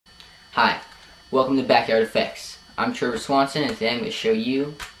Hi, welcome to Backyard Effects. I'm Trevor Swanson, and today I'm going to show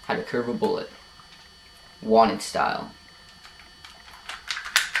you how to curve a bullet, wanted style.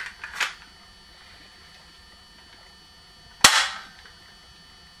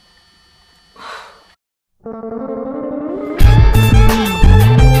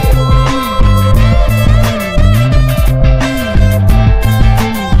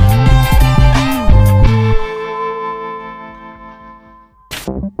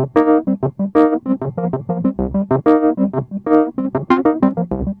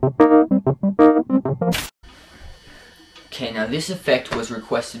 Okay, now this effect was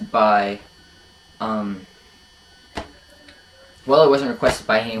requested by, well, it wasn't requested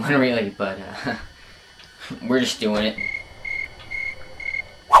by anyone really, but, we're just doing it.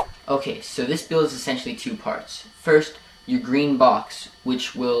 Okay, so this build is essentially two parts. First, your green box,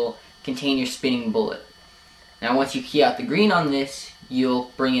 which will contain your spinning bullet. Now once you key out the green on this,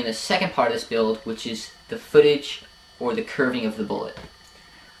 you'll bring in the second part of this build, which is the footage or the curving of the bullet.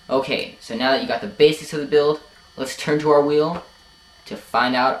 Okay, so now that you got the basics of the build, let's turn to our wheel to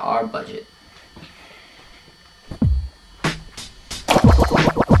find out our budget.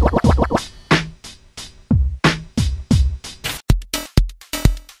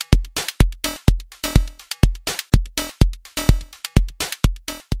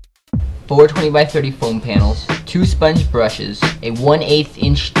 Four 20x30 foam panels, 2 sponge brushes, a 1/8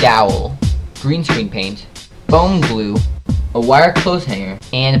 inch dowel, green screen paint, foam glue, a wire clothes hanger,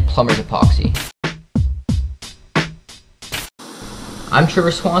 and plumber's epoxy. I'm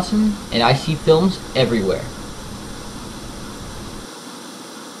Trevor Swanson, and I see films everywhere.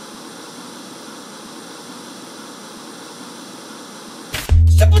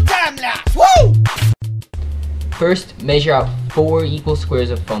 Simple time lapse, woo! First, measure out 4 equal squares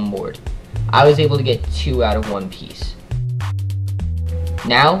of foam board. I was able to get 2 out of 1 piece.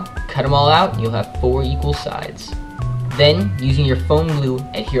 Now, cut them all out and you'll have 4 equal sides. Then, using your foam glue,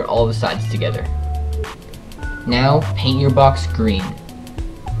 adhere all the sides together. Now, paint your box green.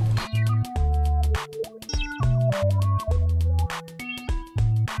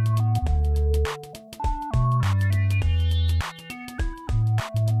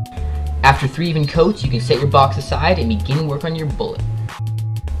 After 3 even coats, you can set your box aside and begin work on your bullet.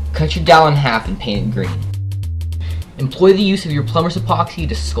 Cut your dowel in half and paint it green. Employ the use of your plumber's epoxy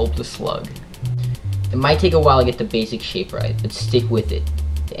to sculpt the slug. It might take a while to get the basic shape right, but stick with it.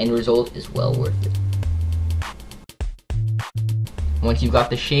 The end result is well worth it. Once you've got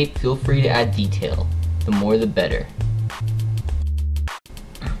the shape, feel free to add detail. The more the better.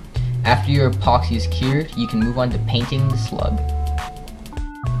 After your epoxy is cured, you can move on to painting the slug.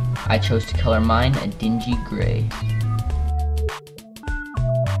 I chose to color mine a dingy gray.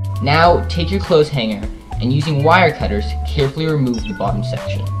 Now, take your clothes hanger and using wire cutters, carefully remove the bottom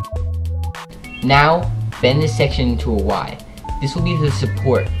section. Now, bend this section into a Y. This will be the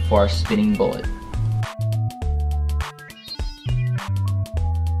support for our spinning bullet.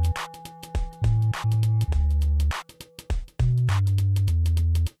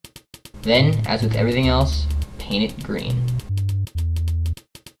 Then, as with everything else, paint it green.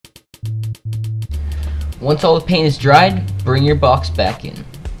 Once all the paint is dried, bring your box back in.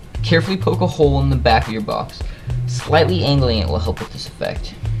 Carefully poke a hole in the back of your box. Slightly angling it will help with this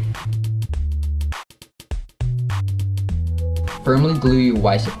effect. Firmly glue your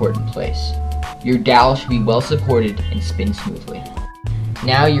Y support in place. Your dowel should be well supported and spin smoothly.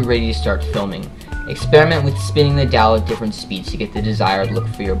 Now you're ready to start filming. Experiment with spinning the dowel at different speeds to get the desired look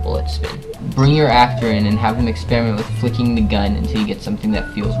for your bullet spin. Bring your actor in and have them experiment with flicking the gun until you get something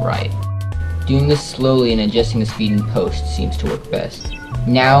that feels right. Doing this slowly and adjusting the speed in post seems to work best.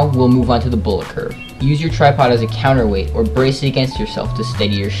 Now we'll move on to the bullet curve. Use your tripod as a counterweight or brace it against yourself to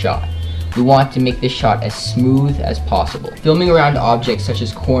steady your shot. We want to make this shot as smooth as possible. Filming around objects such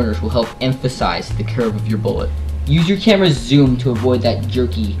as corners will help emphasize the curve of your bullet. Use your camera's zoom to avoid that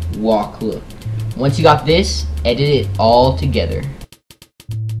jerky walk look. Once you got this, edit it all together.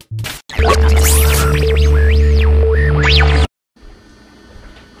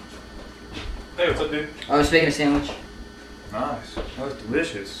 Hey, what's up, dude? I was making a sandwich. Nice. That was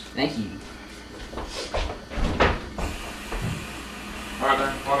delicious. Thank you. Alright,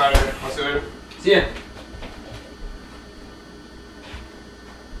 man. One out of here. I'll see you later. See ya.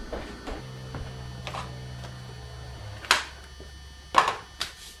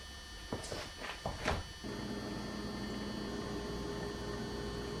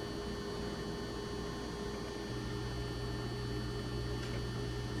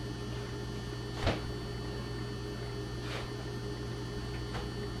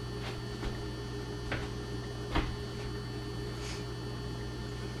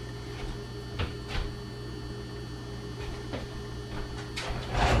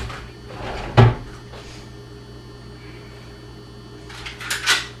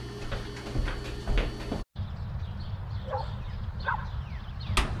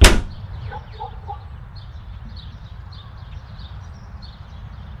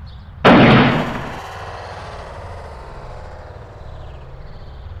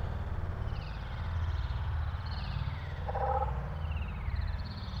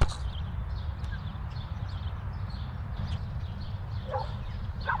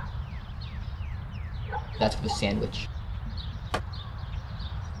 That's for the sandwich.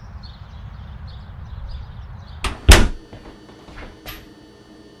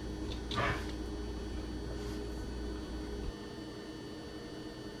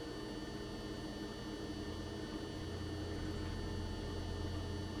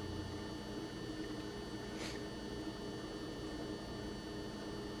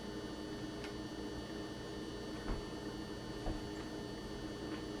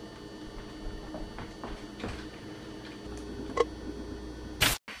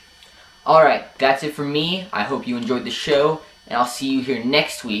 Alright, that's it for me. I hope you enjoyed the show, and I'll see you here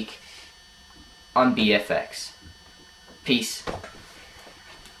next week on BFX. Peace.